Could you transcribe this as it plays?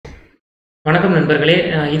வணக்கம் நண்பர்களே.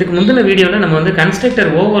 இதுக்கு முந்தின வீடியோவில் நம்ம வந்து கன்ஸ்ட்ரக்டர்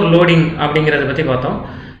ஓவர்லோடிங் அப்படிங்கிறத பற்றி பார்த்தோம்.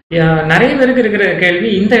 நிறைய பேருக்கு இருக்கிற கேள்வி,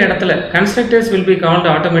 இந்த இடத்துல constructors will be called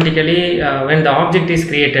automatically when the object is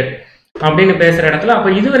created அப்படின்னு பேசுகிற இடத்துல, அப்போ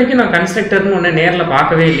இது வரைக்கும் நான் கன்ஸ்ட்ரக்டர்னு ஒன்று நேரில்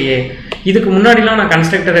பார்க்கவே இல்லையே. இதுக்கு முன்னாடிலாம் நான்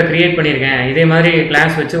கன்ஸ்ட்ரக்டரை க்ரியேட் பண்ணியிருக்கேன், இதே மாதிரி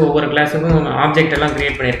கிளாஸ் வச்சு ஒவ்வொரு கிளாஸுக்கும் ஆப்ஜெக்ட் எல்லாம்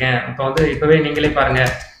க்ரியேட் பண்ணியிருக்கேன். இப்போவே நீங்களே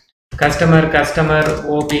பாருங்கள், கஸ்டமர்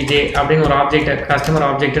ஓபிஜே அப்படின்னு ஒரு ஆப்ஜெக்ட், கஸ்டமர்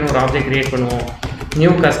ஆப்ஜெக்ட்னு ஒரு ஆப்ஜெக்ட் க்ரியேட் பண்ணுவோம்.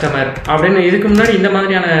 நியூ கஸ்டமர் அப்படின்னு இதுக்கு முன்னாடி இந்த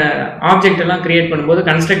மாதிரியான ஆப்ஜெக்ட் எல்லாம் கிரியேட் பண்ணும்போது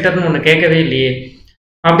கன்ஸ்ட்ரக்டர்னு ஒன்று கேட்கவே இல்லையே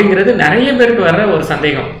அப்படிங்கிறது நிறைய பேருக்கு வர்ற ஒரு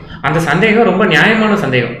சந்தேகம். அந்த சந்தேகம் ரொம்ப நியாயமான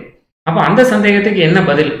சந்தேகம். அப்போ அந்த சந்தேகத்துக்கு என்ன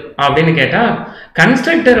பதில் அப்படின்னு கேட்டால்,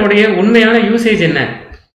 கன்ஸ்ட்ரக்டருடைய உண்மையான யூசேஜ் என்ன?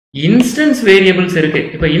 இன்ஸ்டன்ஸ் வேரியபிள்ஸ் இருக்குது.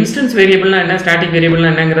 இப்போ இன்ஸ்டன்ஸ் வேரியபிள்னா என்ன, ஸ்டாட்டிக்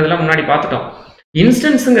வேரியபிள்னா என்னங்கிறதெல்லாம் முன்னாடி பார்த்துட்டோம்.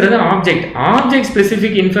 இன்ஸ்டன்ஸுங்கிறது ஆப்ஜெக்ட்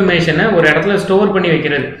ஸ்பெசிஃபிக் இன்ஃபர்மேஷனை ஒரு இடத்துல ஸ்டோர் பண்ணி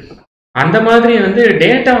வைக்கிறது. அந்த மாதிரி வந்து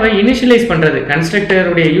டேட்டாவை இனிஷியலைஸ் பண்ணுறது.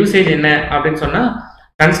 கன்ஸ்ட்ரக்டருடைய யூசேஜ் என்ன அப்படின்னு சொன்னால்,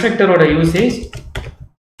 கன்ஸ்ட்ரக்டரோட usage,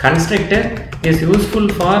 constructor is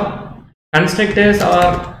useful for, constructors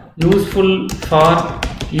R useful for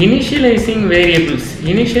initialising variables,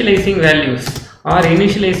 initialising values are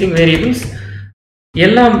initialising variables.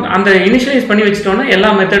 எல்லாம் அந்த இனிஷியலைஸ் பண்ணி வச்சுட்டோன்னா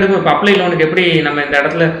எல்லா மெத்தடுக்கும், இப்போ அப்ளை லோனுக்கு எப்படி நம்ம இந்த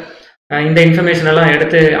இடத்துல இந்த இன்ஃபர்மேஷன் எல்லாம்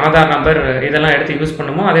எடுத்து ஆதார் நம்பர் இதெல்லாம் எடுத்து யூஸ்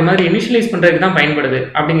பண்ணுமோ, அதே மாதிரி இனிஷியலைஸ் பண்ணுறதுக்கு தான் பயன்படுது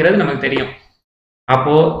அப்படிங்கிறது நமக்கு தெரியும்.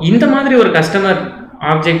 அப்போது இந்த மாதிரி ஒரு கஸ்டமர்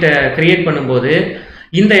ஆப்ஜெக்டை கிரியேட் பண்ணும்போது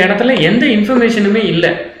இந்த இடத்துல எந்த இன்ஃபர்மேஷனுமே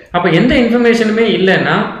இல்லை. அப்போ எந்த இன்ஃபர்மேஷனுமே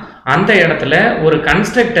இல்லைன்னா அந்த இடத்துல ஒரு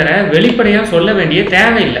கன்ஸ்ட்ரக்டரை வெளிப்படையாக சொல்ல வேண்டிய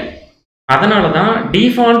தேவையில்லை. அதனால தான்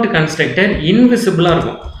டிஃபால்ட் கன்ஸ்ட்ரக்டர் இன்விசிபிளாக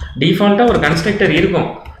இருக்கும். டிஃபால்ட்டாக ஒரு கன்ஸ்ட்ரக்டர் இருக்கும்.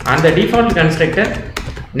 அந்த டிஃபால்ட் கன்ஸ்ட்ரக்டர்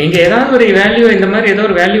நீங்கள் ஏதாவது ஒரு வேல்யூ, இந்த மாதிரி ஏதோ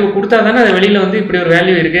ஒரு வேல்யூ கொடுத்தா தானே அது வெளியில் வந்து இப்படி ஒரு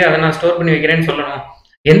வேல்யூ இருக்குது, அதை நான் ஸ்டோர் பண்ணி வைக்கிறேன்னு சொல்லணும்.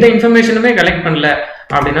 எந்த இன்ஃபர்மேஷனுமே கலெக்ட் பண்ணல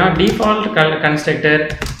அப்படின்னா default constructor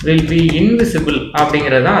will be invisible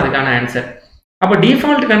அப்படிங்கிறது தான் அதுக்கான ஆன்சர். அப்போ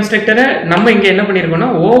டிஃபால்ட் கன்ஸ்ட்ரக்டரை நம்ம இங்கே என்ன பண்ணியிருக்கோம்னா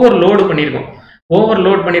ஓவர்லோடு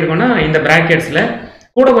பண்ணியிருக்கோம்னா இந்த ப்ராக்கெட்ஸில்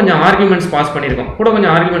கூட கொஞ்சம் ஆர்குமெண்ட்ஸ் பாஸ்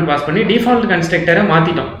பண்ணி டிஃபால்ட் கன்ஸ்ட்ரக்டரை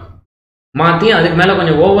மாற்றி அதுக்கு மேலே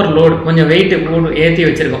கொஞ்சம் ஓவர்லோட், கொஞ்சம் வெயிட் ஏற்றி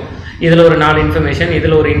வச்சுருக்கோம். இதில் ஒரு 4 இன்ஃபர்மேஷன்,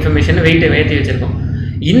 இதில் ஒரு இன்ஃபர்மேஷன் வெயிட் ஏற்றி வச்சுருக்கோம்.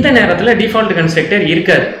 இந்த நேரத்தில் டிஃபால்ட் கன்ஸ்ட்ரக்டர்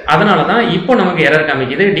இருக்காது. அதனால தான் இப்போ நமக்கு எரர்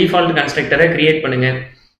காமிக்குது, டிஃபால்ட் கன்ஸ்ட்ரக்டரை கிரியேட் பண்ணுங்க.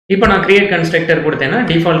 இப்போ நான் கிரியேட் கன்ஸ்ட்ரக்டர் கொடுத்தேன்னா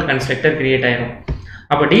டிஃபால்ட் கன்ஸ்ட்ரக்டர் கிரியேட் ஆயிரும்.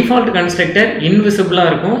 அப்போ டிஃபால்ட் கன்ஸ்ட்ரக்டர் இன்விசிபிளாக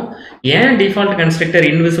இருக்கும். ஏன் டிஃபால்ட் கன்ஸ்ட்ரக்டர்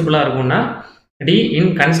இன்விசிபிளாக இருக்கும்னா,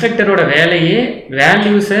 கன்ஸ்ட்ரக்டரோட வேலையே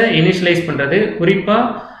வேல்யூஸை இனிஷியலைஸ் பண்ணுறது,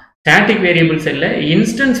 குறிப்பாக ஸ்டாட்டிக் வேரியபிள்ஸ் இல்லை,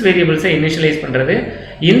 இன்ஸ்டன்ஸ் வேரியபிள்ஸை இனிஷியலைஸ் பண்ணுறது.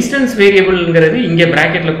 இன்ஸ்டன்ஸ் வேரியபிள்ங்கிறது இங்கே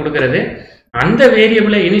ப்ராக்கெட்டில் கொடுக்கறது. அந்த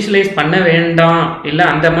வேரியபிளை இனிஷியலைஸ் பண்ண வேண்டாம், இல்லை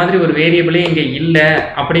அந்த மாதிரி ஒரு வேரியபிளே இங்கே இல்லை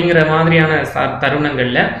அப்படிங்கிற மாதிரியான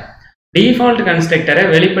தருணங்களில் டிஃபால்ட் கன்ஸ்ட்ரக்டரை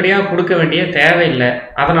வெளிப்படையாக கொடுக்க வேண்டிய தேவையில்லை.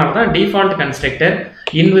 அதனால தான் டிஃபால்ட் கன்ஸ்ட்ரக்டர்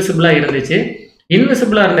இன்விசிபிளாக இருந்துச்சு.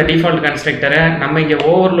 இன்விசிபிளாக இருந்த டிஃபால்ட் கன்ஸ்ட்ரக்டரை நம்ம இங்கே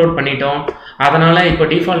ஓவர்லோட் பண்ணிட்டோம். அதனால் இப்போ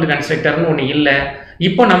டிஃபால்ட் கன்ஸ்ட்ரக்டர்னு ஒன்று இல்லை.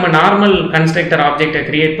 இப்போ நம்ம நார்மல் கன்ஸ்ட்ரக்டர் ஆப்ஜெக்டை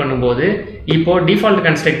கிரியேட் பண்ணும்போது இப்போ டிஃபால்ட்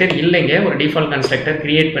கன்ஸ்ட்ரக்டர் இல்லைங்க, ஒரு டிஃபால்ட் கன்ஸ்ட்ரக்டர்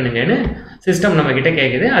கிரியேட் பண்ணுங்கன்னு சிஸ்டம் நம்ம கிட்ட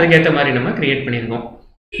கேட்குது. அதுக்கேற்ற மாதிரி நம்ம கிரியேட் பண்ணியிருக்கோம்.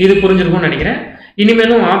 இது புரிஞ்சிருக்கும்னு நினைக்கிறேன்.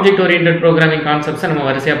 இனிமேலும் ஆப்ஜெக்ட் ஓரியன்டட் ப்ரோக்ராமிங் கான்செப்ட்ஸை நம்ம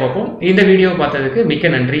வரிசையாக பார்ப்போம். இந்த வீடியோ பார்த்ததுக்கு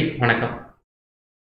மிக்க நன்றி. வணக்கம்.